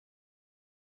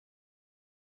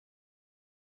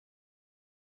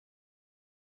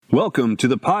Welcome to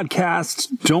the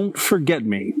podcast Don't Forget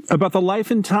Me, about the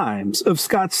life and times of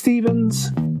Scott Stevens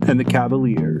and the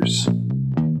Cavaliers.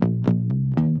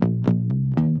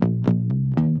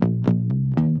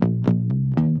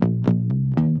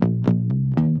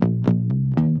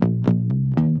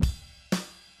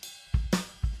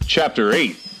 Chapter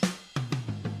 8.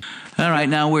 All right,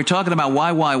 now we're talking about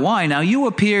Why. Now you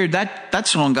appeared, that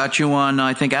song got you on,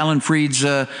 I think, Alan Freed's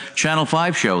Channel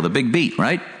 5 show, The Big Beat,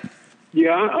 right?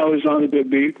 Yeah, I was on The Big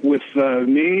Beat with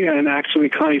me, and actually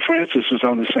Connie Francis was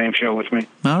on the same show with me.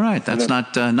 All right, that's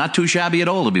not too shabby at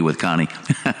all to be with Connie.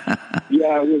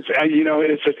 Yeah, it was.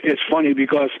 It's funny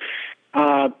because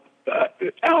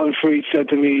Alan Freed said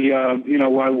to me,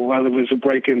 while there was a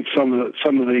break in some of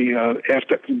the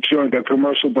during the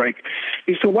commercial break,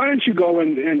 he said, "Why don't you go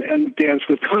and dance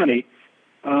with Connie?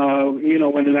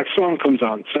 When the next song comes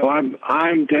on." So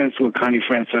I'm dancing with Connie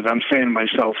Francis. I'm saying to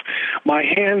myself, my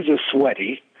hands are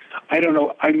sweaty. I don't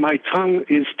know. My tongue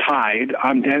is tied.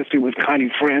 I'm dancing with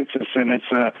Connie Francis, and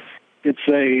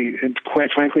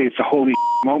quite frankly, it's a holy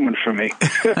moment for me.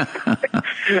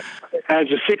 As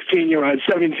a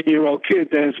 17-year-old kid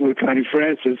dancing with Connie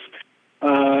Francis,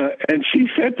 and she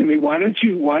said to me, "Why don't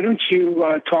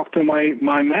you talk to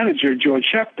my manager, George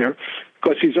Schechter,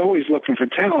 because he's always looking for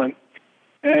talent."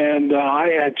 And I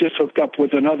had just hooked up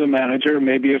with another manager.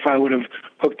 Maybe if I would have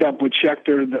hooked up with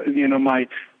Schechter, my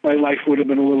life would have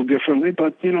been a little differently.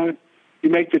 But you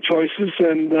make the choices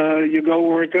and you go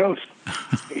where it goes.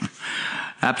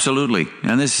 Absolutely.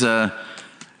 And this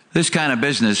kind of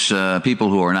business, people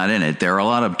who are not in it, there are a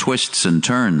lot of twists and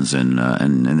turns in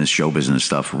this show business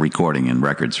stuff, recording and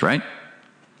records, right?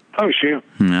 Oh, sure.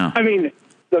 Yeah. I mean,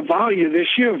 the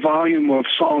sheer volume of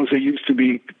songs that used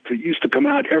to come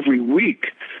out every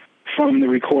week from the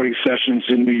recording sessions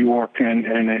in New York and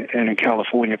in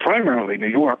California, primarily New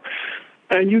York.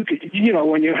 And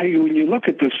when you look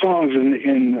at the songs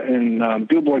in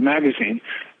Billboard magazine,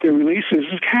 the releases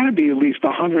had to be at least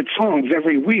 100 songs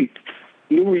every week,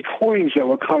 new recordings that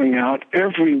were coming out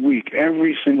every week,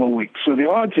 every single week. So the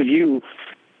odds of you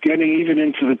getting even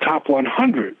into the top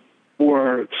 100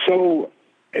 were so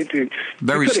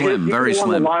very slim. You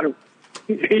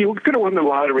could have won the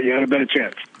lottery. You had a better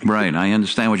chance. Right. I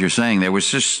understand what you're saying. There was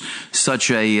just such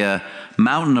a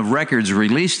mountain of records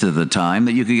released at the time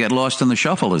that you could get lost in the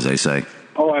shuffle, as they say.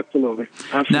 Oh, absolutely.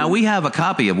 Now, we have a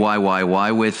copy of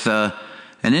Why with an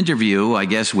interview, I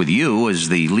guess, with you as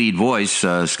the lead voice,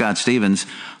 Scott Stevens,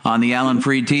 on the Alan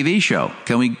Freed TV show.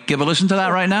 Can we give a listen to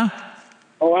that right now?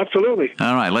 Oh, absolutely.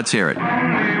 All right, let's hear it.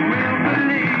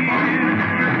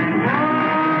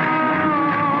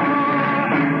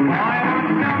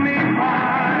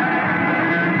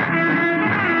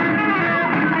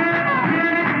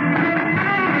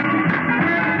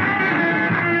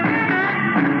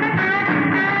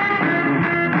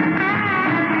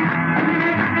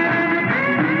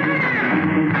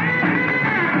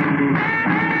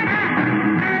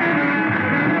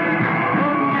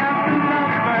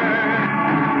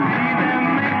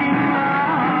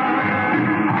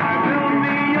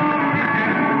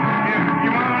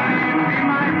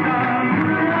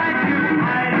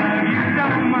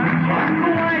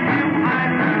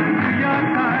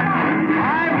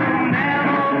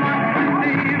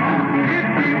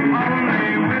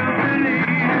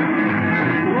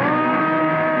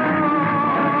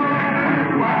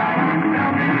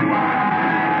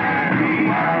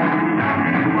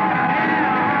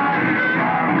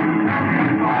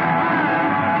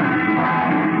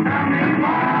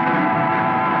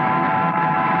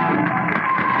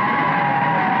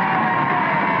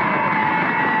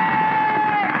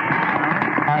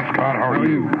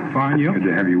 Good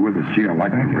to have you with us. Gee, I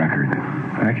like the record.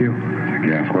 Thank you.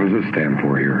 Yes. What does this stand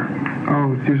for here?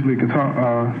 Oh, it's usually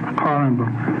car emblem.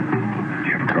 Do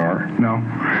you have a car? No.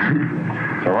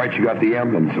 It's all right, you got the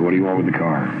emblem, so what do you want with the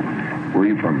car? Where are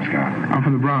you from, Scott? I'm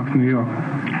from the Bronx, New York.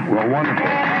 Well, wonderful.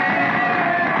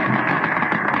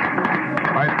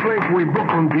 I think we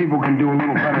Brooklyn people can do a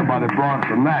little better by the Bronx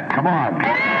than that. Come on.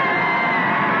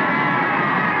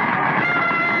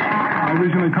 I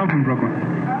originally come from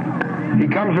Brooklyn. He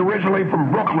comes originally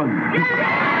from Brooklyn.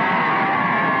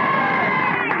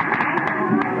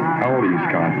 How old are you,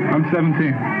 Scott? I'm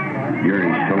 17. You're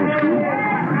still in school?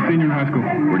 Senior in high school.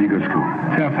 Where do you go to school?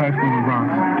 Taft High School in the Bronx.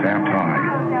 Taft High.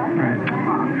 Right.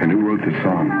 And who wrote this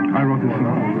song? I wrote this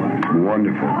song.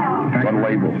 Wonderful. What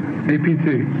label?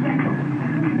 APT.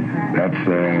 That's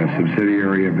a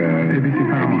subsidiary of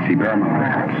ABC Paramount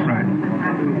Records. Right.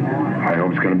 I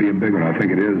hope it's going to be a big one. I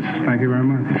think it is. Thank you very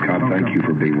much. Scott, thank you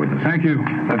for being with us. Thank you.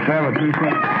 Let's have it.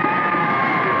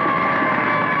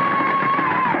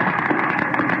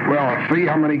 Well, see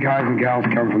how many guys and gals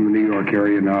come from the New York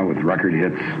area now with record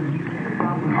hits.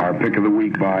 Our pick of the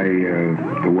week, by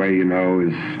the way you know,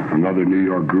 is another New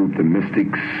York group, the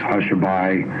Mystics,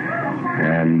 Hushabye,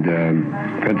 and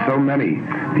we've had so many.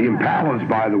 The Impalas,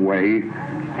 by the way,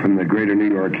 from the greater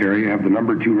New York area, have the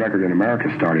 #2 record in America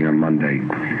starting on Monday.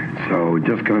 So it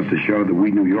just goes to show that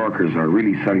we New Yorkers are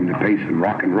really setting the pace in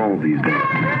rock and roll these days.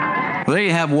 Well, there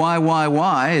you have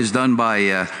YYY, is done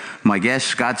by my guest,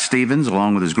 Scott Stevens,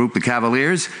 along with his group, the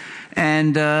Cavaliers.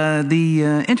 And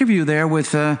the interview there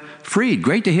with Freed.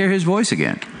 Great to hear his voice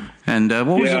again. And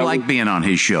what was it like being on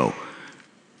his show?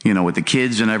 You know, with the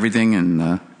kids and everything.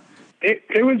 And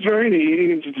it was very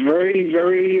neat. He's a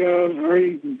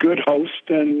very good host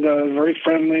and very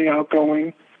friendly,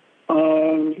 outgoing.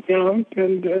 You know,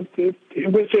 and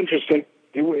it was interesting.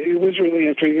 It was really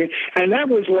intriguing. And that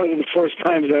was one of the first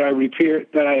times that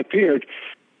I appeared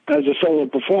as a solo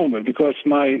performer, because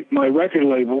my record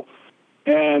label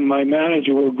and my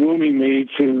manager were grooming me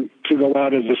to go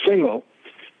out as a single.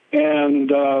 And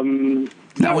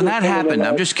now, when that happened,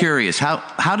 I'm just curious,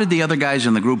 how did the other guys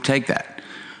in the group take that,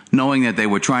 knowing that they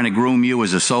were trying to groom you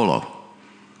as a solo?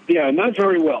 Yeah, not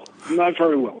very well. Not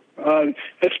very well.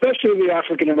 Especially the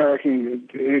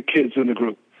African-American kids in the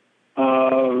group.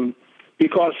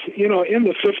 Because, you know, in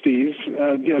the 50s,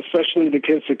 you know, especially the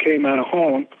kids that came out of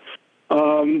home,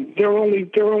 there were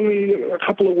only a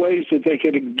couple of ways that they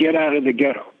could get out of the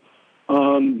ghetto.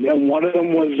 And one of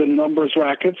them was the numbers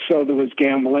racket, so there was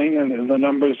gambling, and the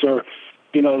numbers are,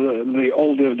 you know,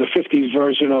 the 50s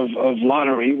version of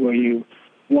lottery, where you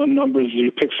won numbers,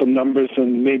 you pick some numbers,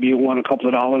 and maybe you won a couple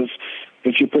of dollars.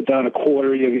 If you put down a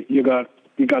quarter, you got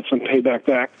some payback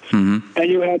back. Mm-hmm. And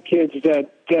you had kids that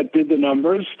did the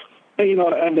numbers. You know,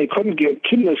 and they couldn't get,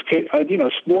 you know,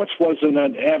 sports wasn't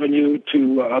an avenue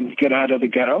to get out of the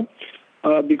ghetto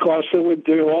because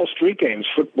they were all street games: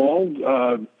 football,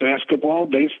 basketball,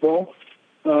 baseball.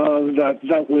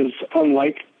 That was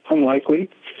unlikely,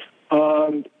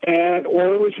 or it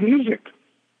was music.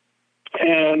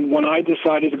 And when I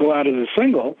decided to go out as a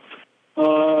single,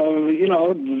 you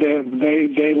know,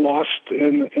 they lost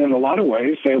in a lot of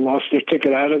ways. They lost their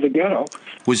ticket out of the ghetto.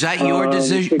 Was that your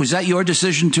decision? Was that your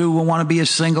decision to want to be a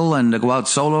single and to go out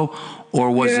solo, or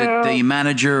was it the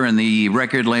manager and the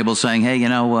record label saying, "Hey, you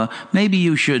know, maybe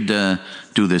you should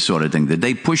do this sort of thing"? Did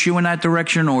they push you in that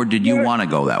direction, or did you want to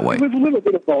go that way? It was a little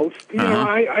bit of both. You know,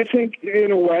 I think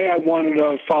in a way I wanted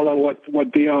to follow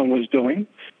what Dion was doing,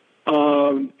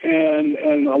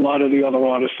 and a lot of the other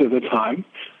artists at the time.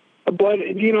 But,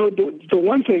 you know, the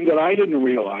one thing that I didn't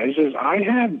realize is I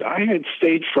had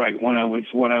stage fright when I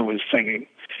was singing,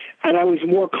 and I was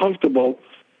more comfortable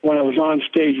when I was on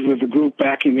stage with the group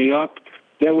backing me up.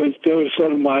 There was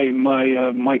sort of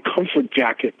my comfort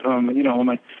jacket, you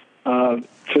know,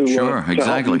 sure,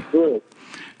 exactly.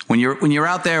 When you're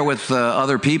out there with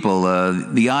other people,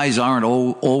 the eyes aren't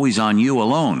always on you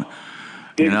alone.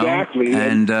 You exactly, know?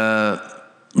 And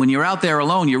when you're out there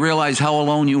alone, you realize how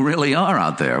alone you really are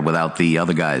out there without the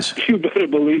other guys. You better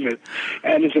believe it.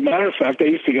 And as a matter of fact, I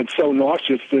used to get so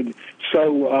nauseous and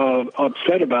so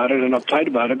upset about it and uptight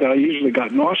about it that I usually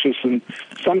got nauseous and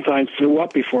sometimes threw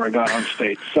up before I got on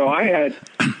stage. So I had...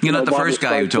 You're not the first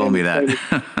guy who told me that.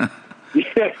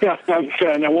 Yeah,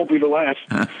 and I won't be the last.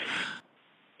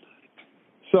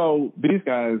 So these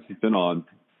guys have been on.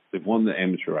 They've won the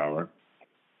amateur hour.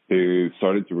 They've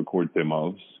started to record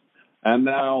demos. And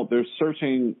now they're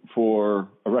searching for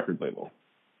a record label.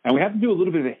 And we have to do a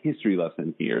little bit of a history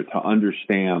lesson here to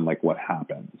understand like what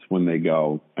happens when they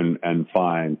go and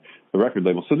find the record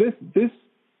label. So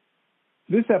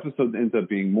this episode ends up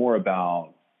being more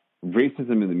about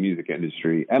racism in the music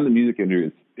industry and the music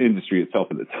industry itself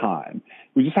at the time.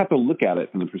 We just have to look at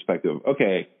it from the perspective of,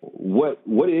 okay,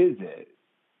 what is it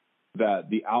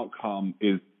that the outcome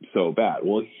is so bad?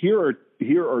 Well, here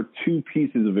are two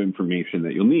pieces of information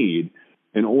that you'll need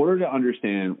in order to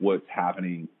understand what's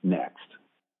happening next.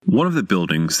 One of the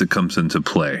buildings that comes into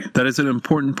play that is an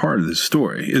important part of this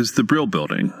story is the Brill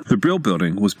Building. The Brill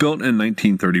Building was built in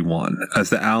 1931 as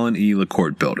the Allen E.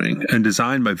 LaCourte Building and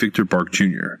designed by Victor Bark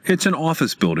Jr. It's an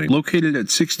office building located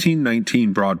at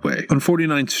 1619 Broadway on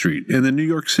 49th Street in the New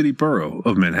York City borough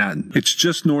of Manhattan. It's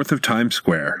just north of Times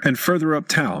Square and further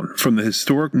uptown from the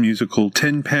historic musical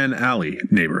Tin Pan Alley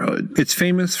neighborhood. It's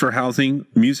famous for housing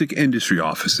music industry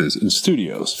offices and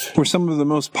studios where some of the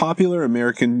most popular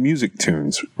American music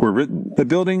tunes were written. The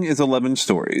building is 11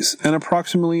 stories and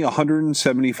approximately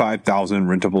 175,000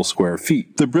 rentable square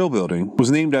feet. The Brill Building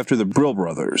was named after the Brill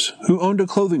brothers, who owned a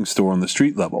clothing store on the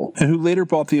street level and who later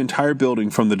bought the entire building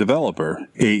from the developer,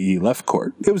 A.E.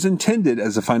 Lefcourt. It was intended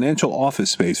as a financial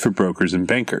office space for brokers and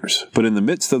bankers, but in the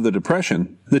midst of the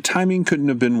Depression, the timing couldn't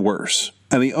have been worse,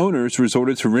 and the owners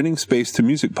resorted to renting space to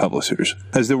music publishers,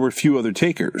 as there were few other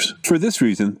takers. For this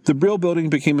reason, the Brill Building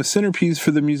became a centerpiece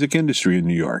for the music industry in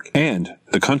New York and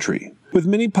the country, with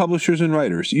many publishers and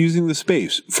writers using the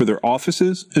space for their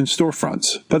offices and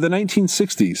storefronts. By the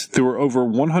 1960s, there were over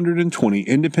 120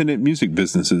 independent music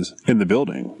businesses in the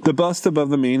building. The bust above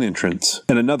the main entrance,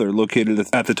 and another located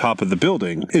at the top of the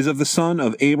building, is of the son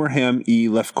of Abraham E.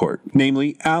 Lefcourt,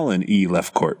 namely Allen E.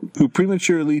 Lefcourt, who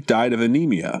prematurely died of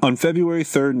anemia on February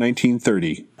 3,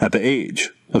 1930, at the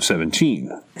age of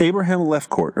 17. Abraham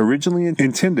Lefcourt originally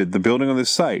intended the building on this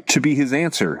site to be his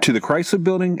answer to the Chrysler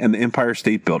Building and the Empire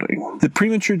State Building. The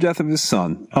premature death of his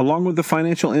son, along with the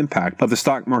financial impact of the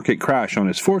stock market crash on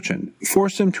his fortune,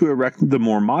 forced him to erect the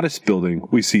more modest building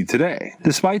we see today.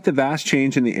 Despite the vast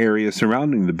change in the area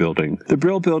surrounding the building, the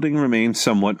Brill Building remains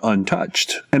somewhat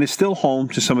untouched and is still home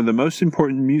to some of the most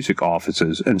important music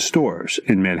offices and stores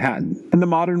in Manhattan. In the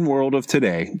modern world of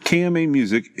today, KMA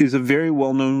Music is a very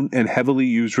well-known and heavily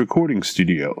used recording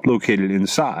studio located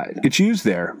inside. It's used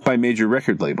there by major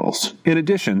record labels. In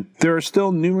addition, there are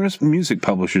still numerous music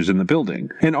publishers in the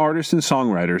building, and artists and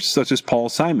songwriters such as Paul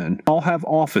Simon all have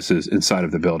offices inside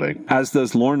of the building, as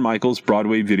does Lorne Michaels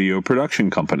Broadway Video Production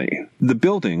Company. The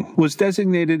building was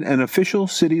designated an official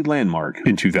city landmark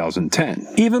in 2010.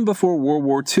 Even before World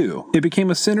War II, it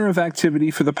became a center of activity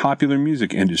for the popular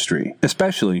music industry,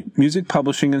 especially music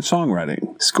publishing and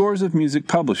songwriting. Scores of music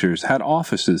publishers had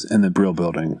offices in the Brill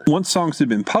Building. Once songs had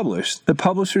been published, the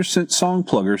publishers sent song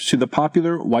pluggers to the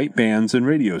popular white bands and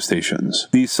radio stations.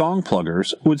 These song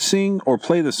pluggers would sing or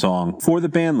play the song for the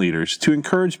band leaders to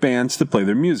encourage bands to play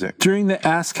their music. During the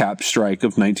ASCAP strike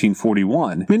of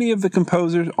 1941, many of the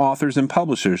composers, authors, and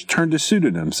publishers turned to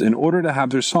pseudonyms in order to have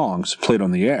their songs played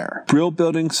on the air. Brill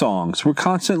Building songs were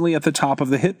constantly at the top of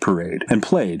the hit parade and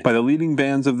played by the leading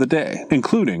bands of the day,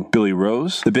 including Billy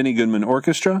Rose, the Benny Goodman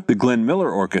Orchestra, the Glenn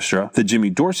Miller Orchestra, the Jimmy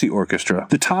Dorsey Orchestra,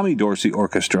 the Tommy Dorsey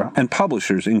Orchestra, and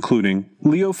publishers including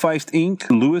Leo Feist Inc.,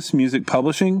 Lewis Music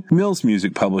Publishing, Mills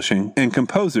Music Publishing, and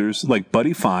composers like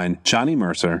Buddy Fine, Johnny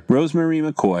Mercer, Rosemary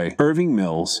McCoy, Irving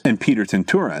Mills, and Peter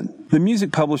Tinturen. The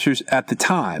music publishers at the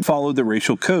time followed the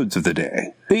racial codes of the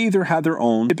day. They either had their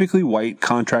own, typically white,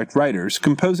 contract writers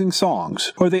composing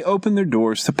songs, or they opened their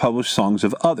doors to publish songs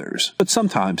of others. But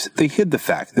sometimes they hid the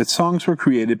fact that songs were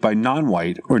created by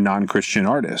non-white or non-Christian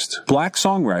artists. Black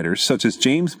songwriters such as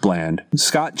James Bland,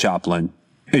 Scott Joplin,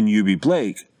 and Eubie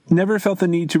Blake never felt the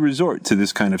need to resort to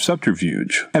this kind of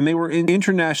subterfuge, and they were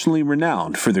internationally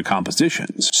renowned for their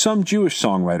compositions. Some Jewish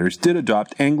songwriters did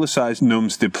adopt anglicized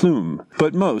noms de plume,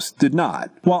 but most did not.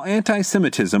 While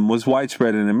anti-Semitism was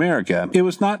widespread in America, it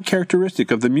was not characteristic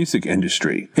of the music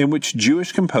industry, in which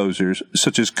Jewish composers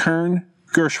such as Kern,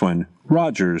 Gershwin,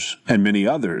 Rogers, and many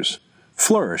others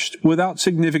flourished without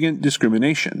significant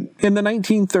discrimination. In the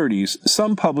 1930s,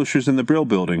 some publishers in the Brill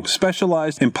Building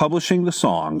specialized in publishing the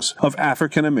songs of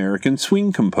African-American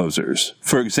swing composers.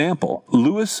 For example,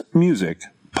 Lewis Music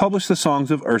published the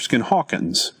songs of Erskine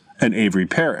Hawkins and Avery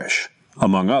Parrish,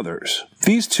 among others.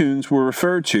 These tunes were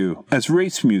referred to as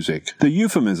race music, the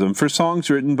euphemism for songs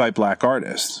written by black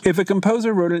artists. If a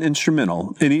composer wrote an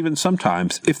instrumental, and even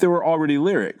sometimes if there were already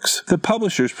lyrics, the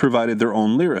publishers provided their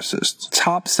own lyricists.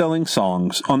 Top-selling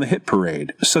songs on the hit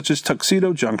parade, such as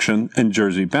Tuxedo Junction and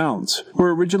Jersey Bounce,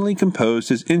 were originally composed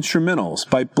as instrumentals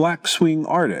by black swing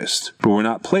artists, but were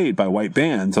not played by white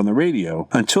bands on the radio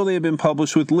until they had been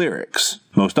published with lyrics,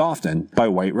 most often by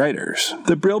white writers.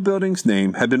 The Brill Building's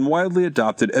name had been widely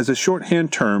adopted as a shorthand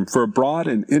term for a broad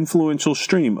and influential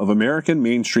stream of American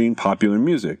mainstream popular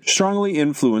music, strongly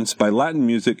influenced by Latin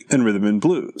music and rhythm and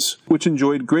blues, which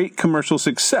enjoyed great commercial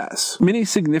success. Many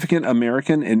significant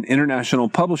American and international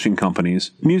publishing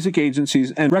companies, music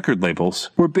agencies, and record labels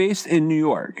were based in New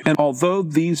York, and although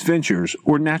these ventures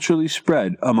were naturally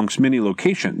spread amongst many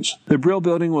locations, the Brill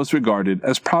Building was regarded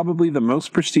as probably the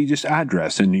most prestigious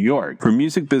address in New York for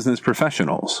music business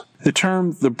professionals, The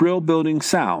term the Brill Building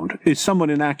sound is somewhat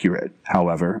inaccurate,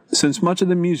 however, since much of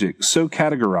the music so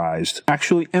categorized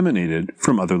actually emanated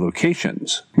from other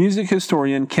locations. Music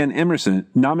historian Ken Emerson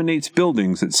nominates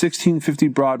buildings at 1650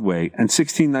 Broadway and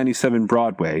 1697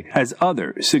 Broadway as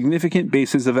other significant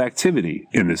bases of activity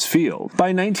in this field.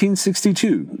 By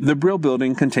 1962, the Brill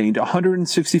Building contained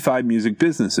 165 music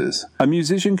businesses. A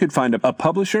musician could find a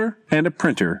publisher and a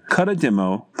printer, cut a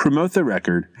demo, promote the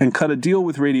record, and cut a deal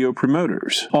with radio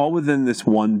promoters, all within this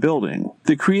one building.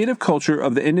 The creative culture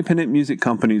of the independent music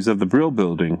companies of the Brill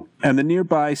Building and the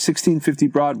nearby 1650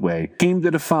 Broadway came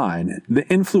to define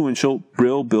the influential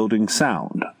Brill Building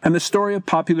sound, and the story of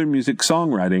popular music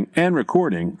songwriting and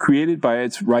recording created by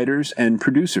its writers and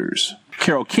producers.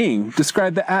 Carole King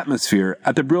described the atmosphere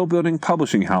at the Brill Building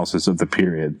publishing houses of the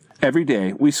period. Every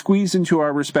day, we squeezed into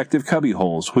our respective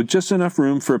cubbyholes with just enough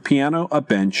room for a piano, a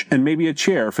bench, and maybe a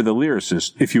chair for the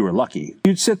lyricist if you were lucky.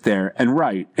 You'd sit there and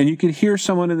write, and you could hear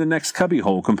someone in the next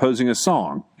cubbyhole composing a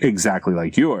song, exactly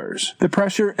like yours. The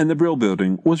pressure in the Brill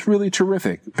Building was really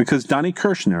terrific because Donnie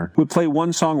Kirshner would play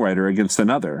one songwriter against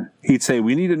another. He'd say,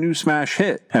 "We need a new smash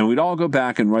hit," and we'd all go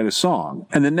back and write a song.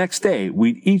 And the next day,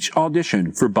 we'd each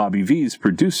audition for Bobby V's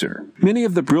producer. Many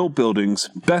of the Brill Building's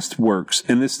best works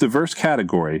in this diverse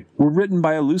category were written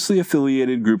by a loosely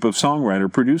affiliated group of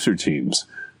songwriter-producer teams,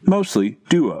 mostly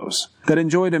duos, that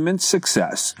enjoyed immense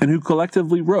success and who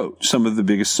collectively wrote some of the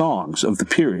biggest songs of the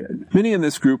period. Many in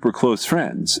this group were close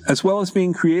friends, as well as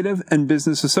being creative and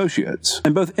business associates,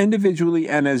 and both individually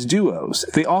and as duos,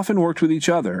 they often worked with each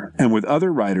other and with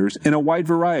other writers in a wide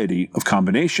variety of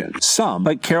combinations. Some,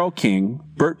 like Carole King,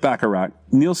 Burt Bacharach,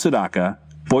 Neil Sedaka,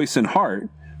 Boyce and Hart,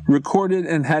 recorded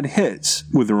and had hits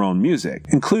with their own music,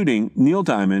 including Neil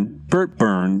Diamond, Burt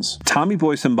Burns, Tommy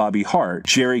Boyce and Bobby Hart,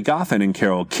 Jerry Goffin and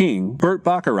Carole King, Burt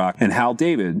Bacharach and Hal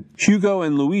David, Hugo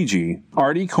and Luigi,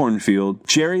 Artie Cornfield,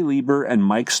 Jerry Lieber and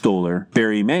Mike Stoller,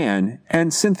 Barry Mann,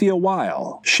 and Cynthia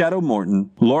Weil, Shadow Morton,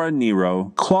 Laura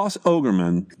Nero, Klaus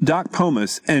Ogerman, Doc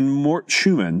Pomus and Mort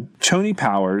Schumann, Tony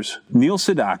Powers, Neil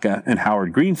Sedaka and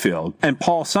Howard Greenfield, and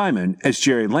Paul Simon as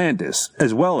Jerry Landis,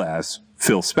 as well as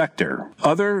Phil Spector.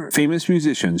 Other famous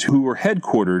musicians who were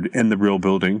headquartered in the Brill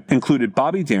Building included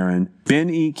Bobby Darin, Ben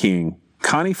E. King,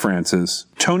 Connie Francis,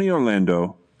 Tony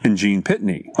Orlando, and Gene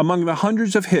Pitney. Among the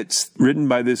hundreds of hits written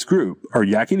by this group are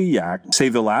Yakety Yak,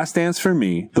 Save the Last Dance for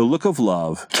Me, The Look of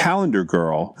Love, Calendar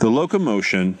Girl, The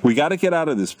Locomotion, We Gotta Get Out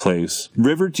of This Place,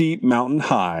 River Deep Mountain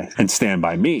High, and Stand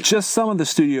By Me. Just some of the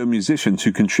studio musicians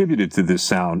who contributed to this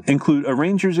sound include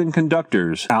arrangers and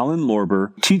conductors Alan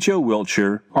Lorber, Ticho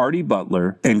Wiltshire, Artie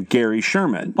Butler, and Gary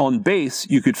Sherman. On bass,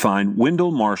 you could find Wendell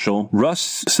Marshall,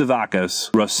 Russ Savakis,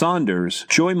 Russ Saunders,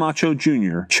 Joey Macho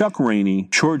Jr., Chuck Rainey,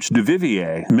 George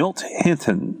Duvivier, Milt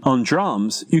Hinton. On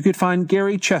drums, you could find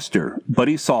Gary Chester,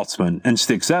 Buddy Saltzman, and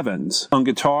Styx Evans. On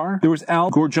guitar, there was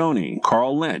Al Gorgioni,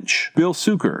 Carl Lynch, Bill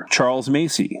Suker, Charles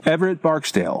Macy, Everett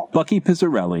Barksdale, Bucky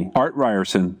Pizzarelli, Art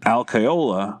Ryerson, Al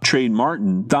Caiola, Trade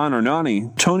Martin, Don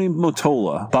Arnone, Tony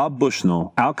Motola, Bob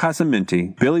Bushnell, Al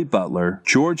Casamenti, Billy Butler,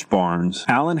 George Barnes,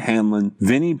 Alan Hanlon,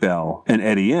 Vinnie Bell, and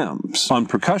Eddie Ems. On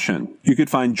percussion, you could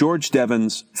find George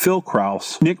Devens, Phil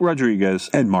Krause, Nick Rodriguez,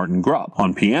 and Martin Grubb.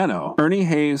 On piano, Ernie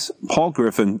Hayes, Paul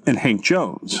Griffin, and Hank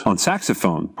Jones. On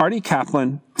saxophone, Artie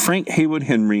Kaplan, Frank Haywood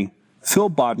Henry,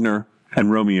 Phil Bodner,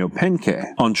 and Romeo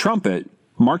Penke. On trumpet,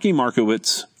 Marky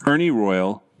Markowitz, Ernie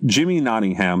Royal, Jimmy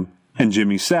Nottingham, and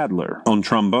Jimmy Sadler. On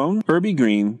trombone, Irby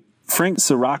Green, Frank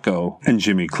Sirocco, and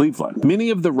Jimmy Cleveland. Many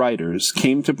of the writers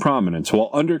came to prominence while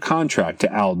under contract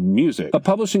to Alden Music, a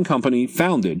publishing company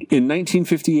founded in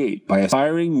 1958 by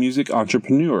aspiring music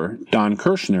entrepreneur Don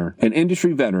Kirshner and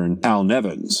industry veteran Al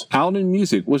Nevins. Alden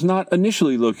Music was not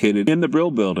initially located in the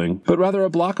Brill Building, but rather a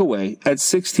block away at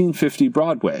 1650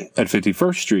 Broadway at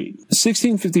 51st Street.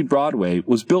 1650 Broadway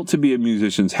was built to be a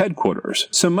musician's headquarters,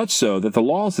 so much so that the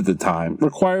laws at the time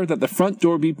required that the front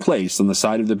door be placed on the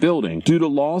side of the building due to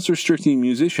laws restricting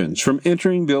musicians from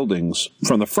entering buildings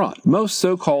from the front. Most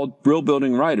so-called Brill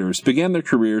Building writers began their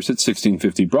careers at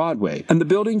 1650 Broadway, and the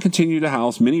building continued to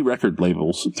house many record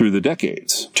labels through the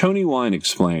decades. Tony Wine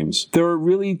explains, "There are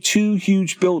really two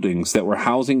huge buildings that were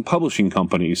housing publishing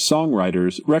companies,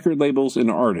 songwriters, record labels,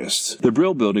 and artists. The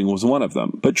Brill Building was one of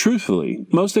them. But truthfully,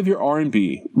 most of your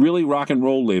R&B, really rock and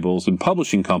roll labels and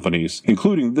publishing companies,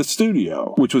 including the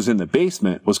studio, which was in the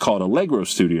basement, was called Allegro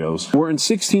Studios, were in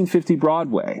 1650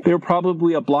 Broadway. They were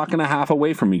probably a block and a half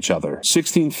away from each other,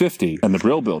 1650 and the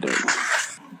Brill Building."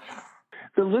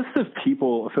 The list of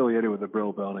people affiliated with the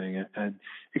Brill Building, and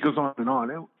it goes on and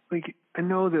on. I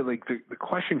know that the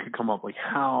question could come up,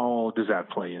 how does that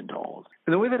play into all of it?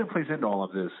 And the way that it plays into all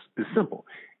of this is simple.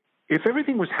 if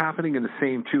everything was happening in the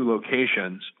same two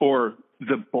locations, or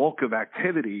the bulk of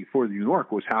activity for New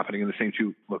York was happening in the same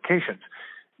two locations,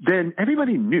 then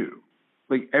everybody knew.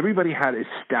 Like, everybody had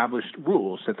established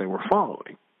rules that they were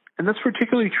following. And that's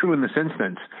particularly true in this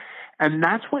instance. And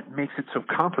that's what makes it so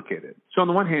complicated. So on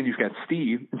the one hand, you've got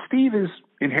Steve, and Steve is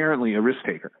inherently a risk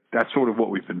taker. That's sort of what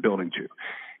we've been building to.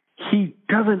 He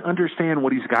doesn't understand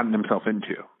what he's gotten himself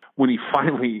into when he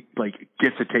finally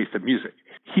gets a taste of music.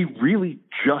 He really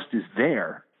just is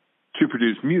there to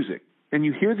produce music. And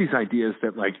you hear these ideas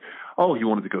that oh, he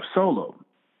wanted to go solo.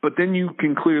 But then you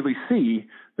can clearly see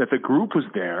that the group was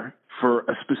there for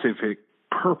a specific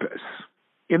purpose.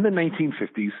 In the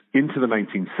 1950s into the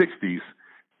 1960s,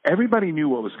 everybody knew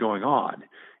what was going on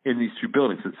in these two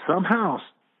buildings. And somehow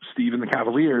Steve and the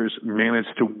Cavaliers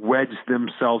managed to wedge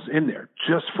themselves in there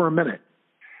just for a minute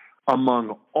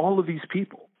among all of these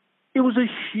people. It was a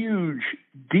huge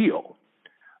deal.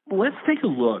 Let's take a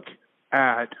look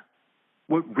at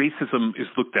what racism is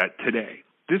looked at today.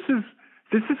 This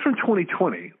is from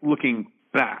 2020, looking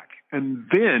back. And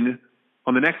then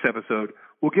on the next episode,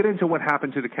 we'll get into what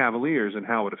happened to the Cavaliers and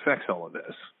how it affects all of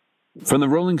this. From the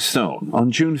Rolling Stone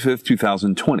on June 5th,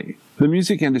 2020, the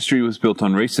music industry was built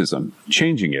on racism.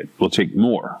 Changing it will take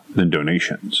more than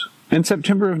donations. In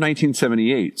September of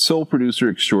 1978, soul producer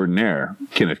extraordinaire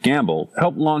Kenneth Gamble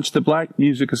helped launch the Black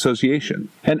Music Association,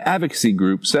 an advocacy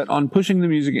group set on pushing the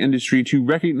music industry to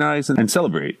recognize and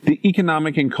celebrate the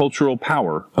economic and cultural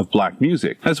power of black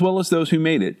music, as well as those who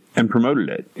made it and promoted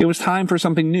it. It was time for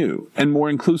something new and more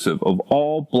inclusive of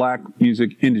all black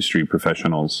music industry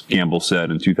professionals, Gamble said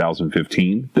in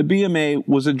 2015. The BMA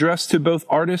was addressed to both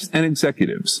artists and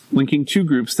executives, linking two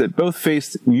groups that both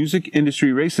faced music industry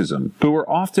racism, but were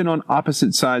often on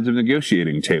opposite sides of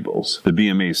negotiating tables. The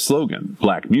BMA's slogan,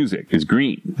 "Black music is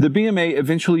green." The BMA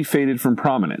eventually faded from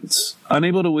prominence,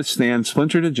 unable to withstand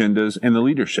splintered agendas in the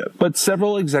leadership. But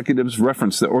several executives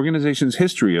referenced the organization's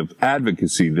history of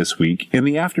advocacy this week in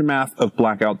the aftermath of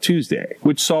Blackout Tuesday,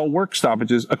 which saw work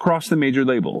stoppages across the major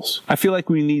labels. "I feel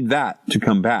like we need that to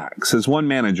come back," says one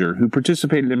manager who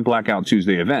participated in Blackout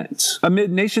Tuesday events.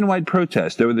 Amid nationwide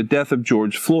protest over the death of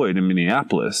George Floyd in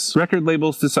Minneapolis, record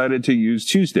labels decided to use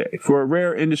Tuesday for a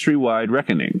rare industry-wide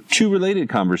reckoning. Two related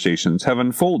conversations have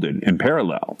unfolded in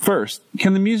parallel. First,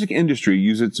 can the music industry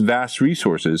use its vast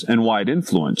resources and wide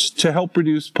influence to help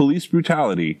reduce police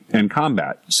brutality and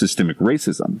combat systemic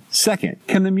racism? Second,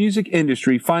 can the music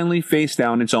industry finally face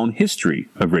down its own history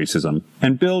of racism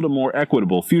and build a more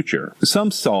equitable future?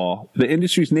 Some saw the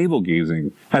industry's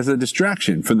navel-gazing as a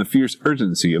distraction from the fierce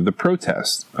urgency of the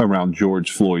protests around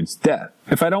George Floyd's death.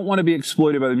 If I don't want to be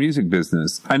exploited by the music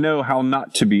business, I know how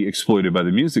not to be exploited by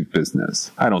the music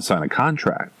business. I don't sign a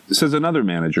contract, says another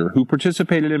manager who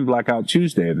participated in Blackout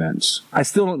Tuesday events. I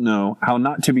still don't know how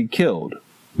not to be killed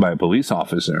by a police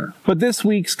officer. But this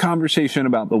week's conversation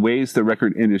about the ways the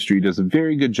record industry does a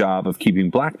very good job of keeping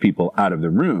black people out of the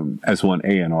room, as one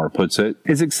A&R puts it,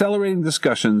 is accelerating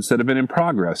discussions that have been in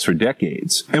progress for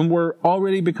decades and were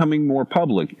already becoming more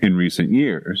public in recent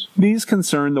years. These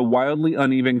concern the wildly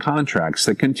uneven contracts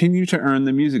that continue to earn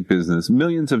the music business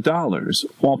millions of dollars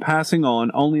while passing on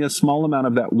only a small amount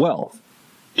of that wealth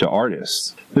to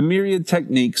artists. The myriad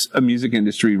techniques a music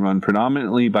industry run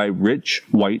predominantly by rich,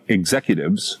 white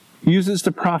executives uses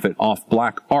to profit off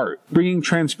black art, bringing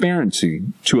transparency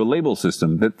to a label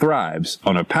system that thrives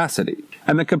on opacity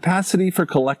and the capacity for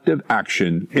collective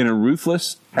action in a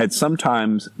ruthless and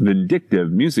sometimes vindictive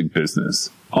music business.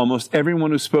 Almost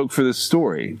everyone who spoke for this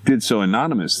story did so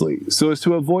anonymously so as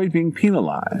to avoid being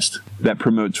penalized. That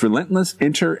promotes relentless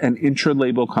inter- and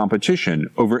intra-label competition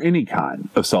over any kind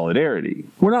of solidarity.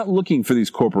 We're not looking for these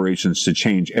corporations to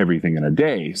change everything in a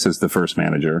day, says the first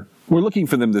manager. We're looking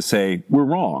for them to say, we're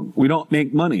wrong. We don't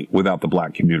make money without the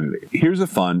black community. Here's a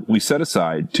fund we set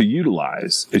aside to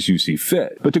utilize as you see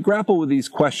fit. But to grapple with these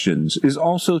questions is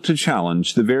also to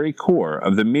challenge the very core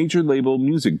of the major label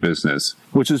music business,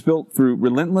 which is built through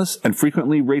relentless and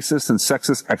frequently racist and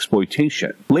sexist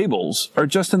exploitation. Labels are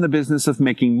just in the business of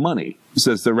making money,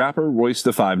 says the rapper Royce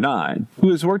da 5'9", who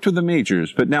has worked with the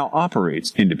majors but now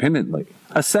operates independently.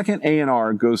 A second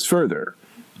A&R goes further.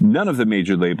 None of the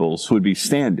major labels would be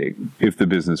standing if the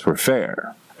business were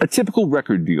fair. A typical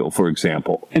record deal, for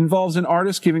example, involves an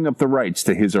artist giving up the rights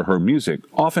to his or her music,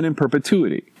 often in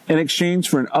perpetuity, in exchange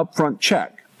for an upfront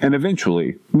check, and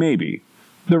eventually, maybe,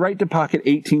 the right to pocket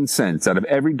 18 cents out of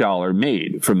every dollar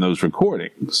made from those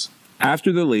recordings.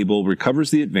 After the label recovers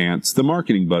the advance, the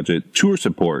marketing budget, tour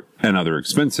support, and other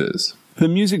expenses. The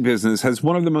music business has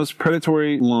one of the most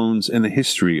predatory loans in the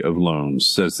history of loans,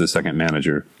 says the second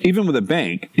manager. Even with a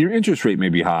bank, your interest rate may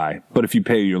be high, but if you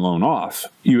pay your loan off,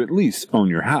 you at least own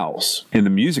your house. In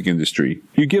the music industry,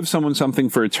 you give someone something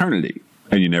for eternity,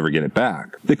 and you never get it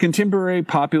back. The contemporary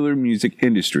popular music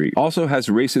industry also has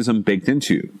racism baked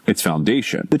into its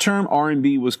foundation. The term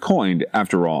R&B was coined,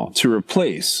 after all, to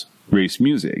replace race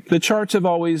music. The charts have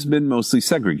always been mostly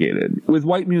segregated, with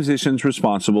white musicians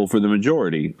responsible for the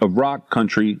majority of rock,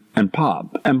 country, and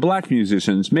pop, and black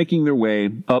musicians making their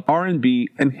way up R&B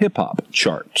and hip-hop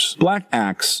charts. Black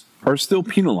acts are still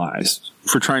penalized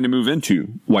for trying to move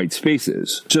into white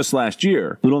spaces. Just last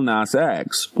year, Lil Nas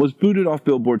X was booted off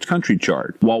Billboard's country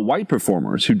chart, while white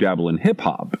performers who dabble in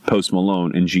hip-hop, Post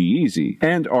Malone and G-Eazy,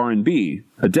 and R&B,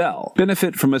 Adele,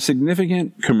 benefit from a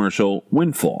significant commercial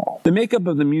windfall. The makeup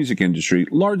of the music industry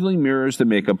largely mirrors the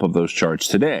makeup of those charts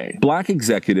today. Black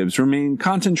executives remain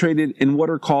concentrated in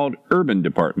what are called urban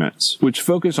departments, which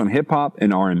focus on hip-hop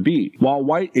and R&B, while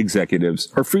white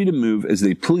executives are free to move as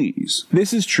they please.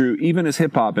 This is true even as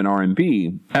hip-hop and R&B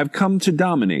have come to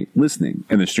dominate listening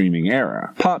in the streaming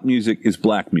era. Pop music is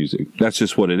black music. That's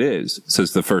just what it is,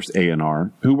 says the first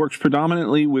A&R, who works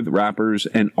predominantly with rappers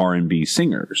and R&B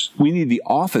singers. We need the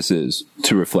offices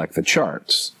to reflect the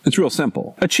charts. It's real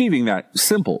simple. Achieving that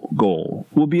simple goal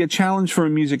will be a challenge for a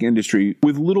music industry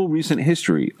with little recent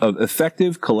history of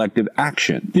effective collective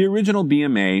action. The original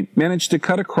BMA managed to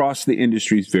cut across the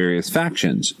industry's various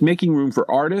factions, making room for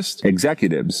artists,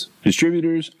 executives,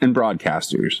 distributors, and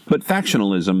broadcasters. But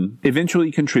factionalism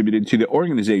eventually contributed to the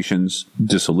organization's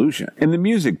dissolution. In the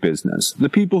music business, the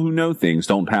people who know things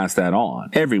don't pass that on.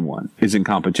 Everyone is in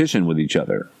competition with each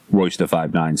other,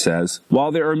 Roysta59 says.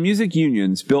 While there are music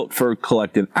unions built for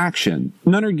collective action,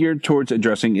 none are geared towards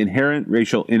addressing inherent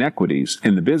racial inequities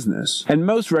in the business, and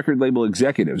most record label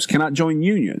executives cannot join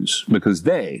unions because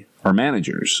they are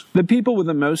managers. The people with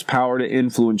the most power to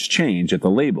influence change at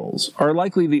the labels are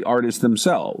likely the artists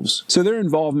themselves, so their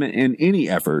involvement in any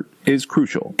effort is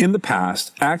crucial. In the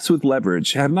past, acts with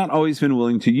leverage have not always been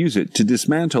willing to use it to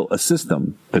dismantle a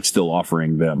system that's still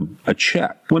offering them a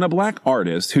check. When a black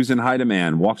artist who's in high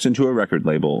demand walks into a record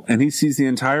label and he sees the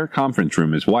entire conference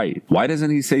room is white, why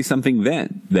doesn't he say something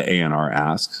then? The A&R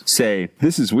asks. Say,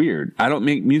 "This is weird. I don't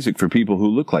make music for people who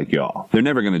look like y'all." They're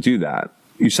never going to do that.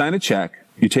 You sign a check,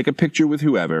 you take a picture with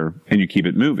whoever, and you keep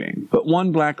it moving. But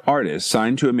one black artist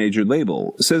signed to a major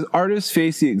label says artists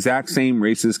face the exact same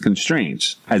racist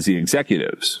constraints as the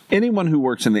executives. Anyone who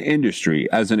works in the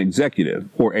industry as an executive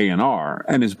or A&R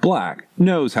and is black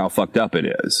knows how fucked up it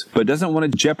is, but doesn't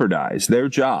want to jeopardize their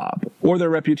job or their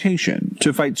reputation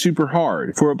to fight super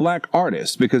hard for a black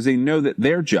artist because they know that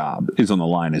their job is on the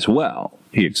line as well,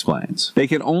 he explains. They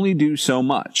can only do so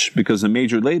much because the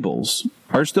major labels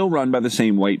are still run by the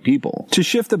same white people. To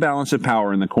shift the balance of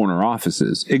power in the corner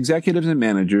offices, executives and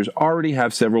managers already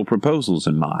have several proposals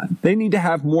in mind. They need to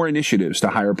have more initiatives to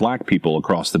hire black people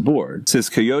across the board, says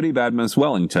Coyote Badmus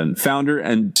Wellington, founder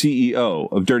and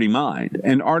CEO of Dirty Mind,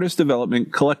 an artist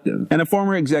development collective, and a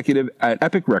former executive at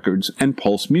Epic Records and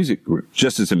Pulse Music Group.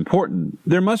 Just as important,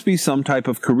 there must be some type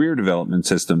of career development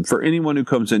system for anyone who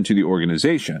comes into the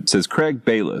organization, says Craig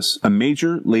Bayless, a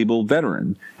major label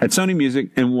veteran at Sony Music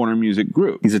and Warner Music Group.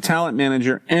 He's a talent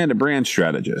manager and a brand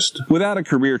strategist. Without a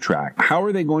career track, how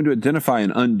are they going to identify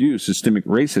and undo systemic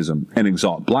racism and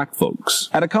exalt black folks?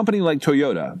 At a company like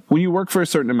Toyota, when you work for a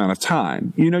certain amount of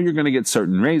time, you know you're going to get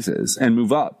certain raises and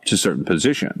move up to certain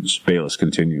positions, Bayless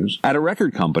continues. At a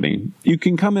record company, you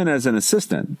can come in as an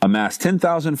assistant, amass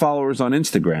 10,000 followers on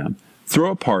Instagram,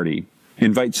 throw a party,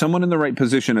 invite someone in the right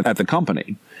position at the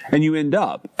company, and you end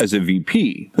up as a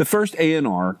VP. The first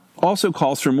A&R also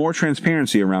calls for more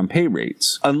transparency around pay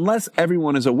rates. Unless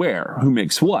everyone is aware who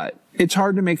makes what, it's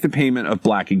hard to make the payment of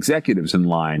black executives in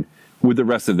line with the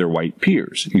rest of their white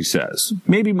peers, he says.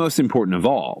 Maybe most important of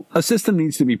all, a system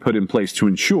needs to be put in place to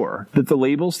ensure that the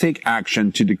labels take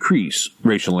action to decrease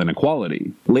racial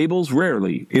inequality. Labels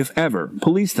rarely, if ever,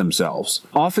 police themselves,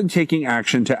 often taking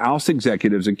action to oust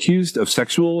executives accused of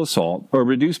sexual assault or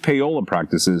reduce payola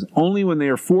practices only when they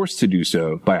are forced to do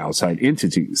so by outside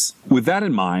entities. With that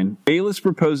in mind, Bayless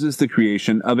proposes the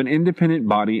creation of an independent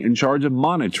body in charge of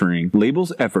monitoring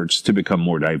labels' efforts to become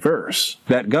more diverse.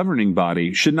 That governing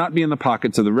body should not be in the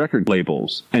pockets of the record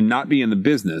labels and not be in the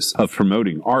business of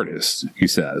promoting artists, he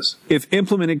says. If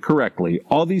implemented correctly,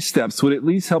 all these steps would at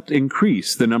least help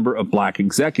increase the number of black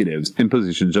executives in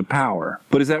positions of power.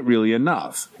 But is that really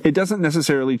enough? It doesn't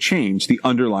necessarily change the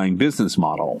underlying business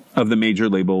model of the major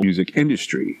label music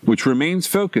industry, which remains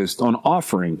focused on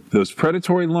offering those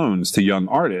predatory loans to young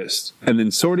artists and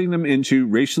then sorting them into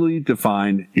racially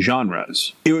defined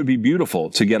genres. It would be beautiful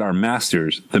to get our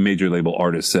masters, the major label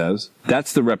artist says.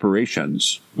 That's the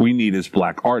reparations we need as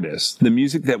black artists. The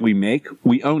music that we make,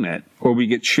 we own it, or we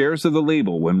get shares of the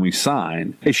label when we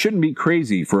sign. It shouldn't be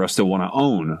crazy for us to want to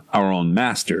own our own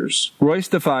masters. Royce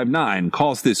da 5'9"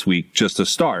 calls this week just a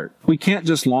start. We can't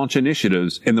just launch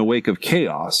initiatives in the wake of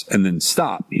chaos and then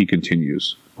stop, he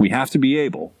continues. We have to be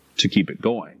able to keep it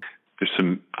going. There's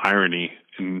some irony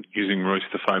in using Royce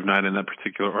da 5'9" in that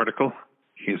particular article.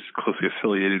 He's closely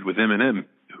affiliated with Eminem,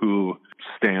 who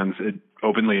stands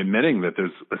openly admitting that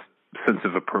there's a sense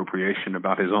of appropriation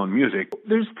about his own music.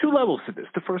 There's two levels to this.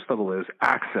 The first level is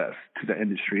access to the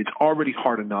industry. It's already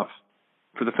hard enough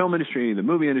for the film industry, the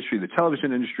movie industry, the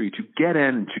television industry to get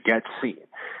in and to get seen.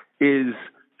 Is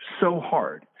so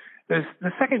hard. The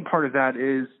second part of that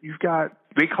is you've got,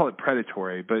 they call it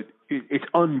predatory, but it's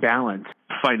unbalanced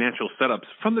financial setups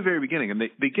from the very beginning. And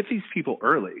they get these people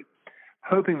early,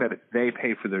 hoping that if they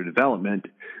pay for their development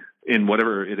in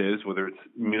whatever it is, whether it's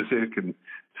music and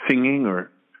singing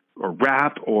or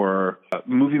rap or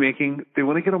movie making, they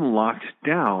want to get them locked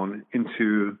down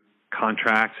into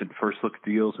contracts and first look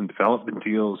deals and development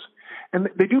deals. And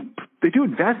they do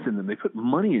invest in them. They put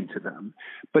money into them,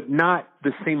 but not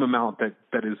the same amount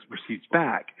that is received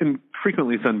back. And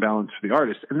frequently it's unbalanced for the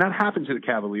artist. And that happened to the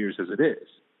Cavaliers as it is.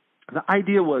 The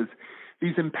idea was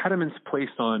these impediments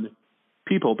placed on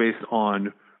people based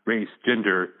on race,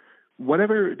 gender,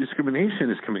 whatever discrimination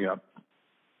is coming up,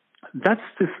 that's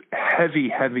this heavy,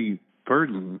 heavy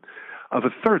burden of a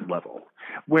third level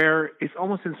where it's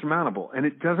almost insurmountable. And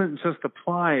it doesn't just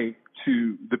apply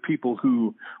to the people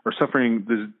who are suffering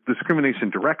the discrimination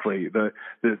directly, the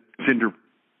gender,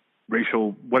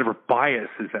 racial, whatever bias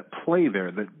is at play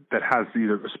there that has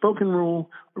either a spoken rule,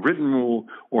 a written rule,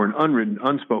 or an unwritten,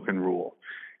 unspoken rule.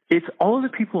 It's all of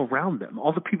the people around them,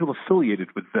 all the people affiliated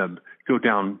with them go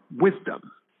down with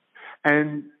them.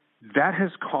 And that has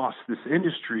cost this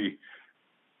industry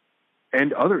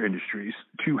and other industries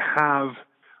to have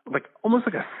almost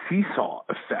like a seesaw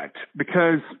effect,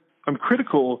 because I'm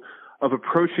critical of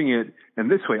approaching it in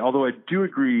this way, although I do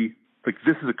agree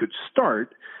this is a good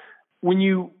start. When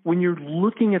you're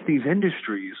looking at these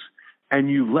industries and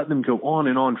you let them go on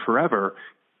and on forever,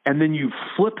 and then you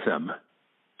flip them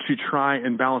to try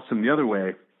and balance them the other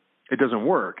way, it doesn't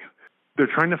work. They're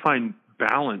trying to find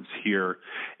balance here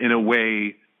in a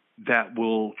way that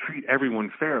will treat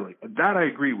everyone fairly. That I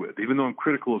agree with, even though I'm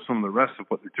critical of some of the rest of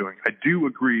what they're doing. I do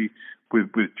agree with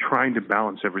trying to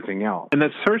balance everything out. And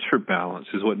that search for balance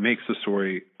is what makes the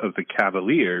story of the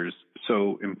Cavaliers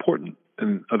so important,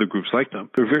 and other groups like them.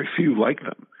 There are very few like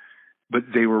them, but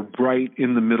they were right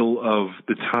in the middle of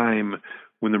the time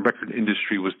when the record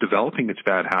industry was developing its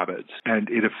bad habits, and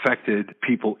it affected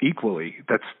people equally.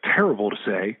 That's terrible to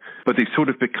say, but they sort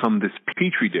of become this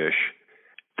petri dish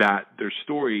that their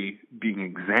story being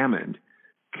examined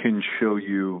can show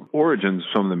you origins of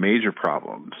some of the major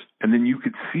problems. And then you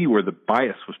could see where the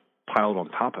bias was piled on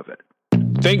top of it.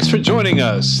 Thanks for joining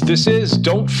us. This is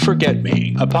Don't Forget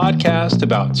Me, a podcast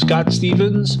about Scott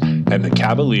Stevens and the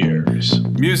Cavaliers.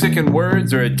 Music and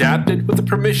words are adapted with the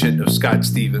permission of Scott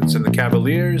Stevens and the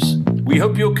Cavaliers. We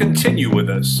hope you'll continue with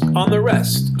us on the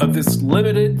rest of this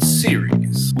limited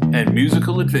series and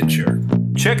musical adventure.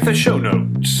 Check the show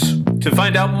notes to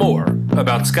find out more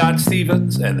about Scott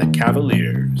Stevens and the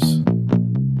Cavaliers.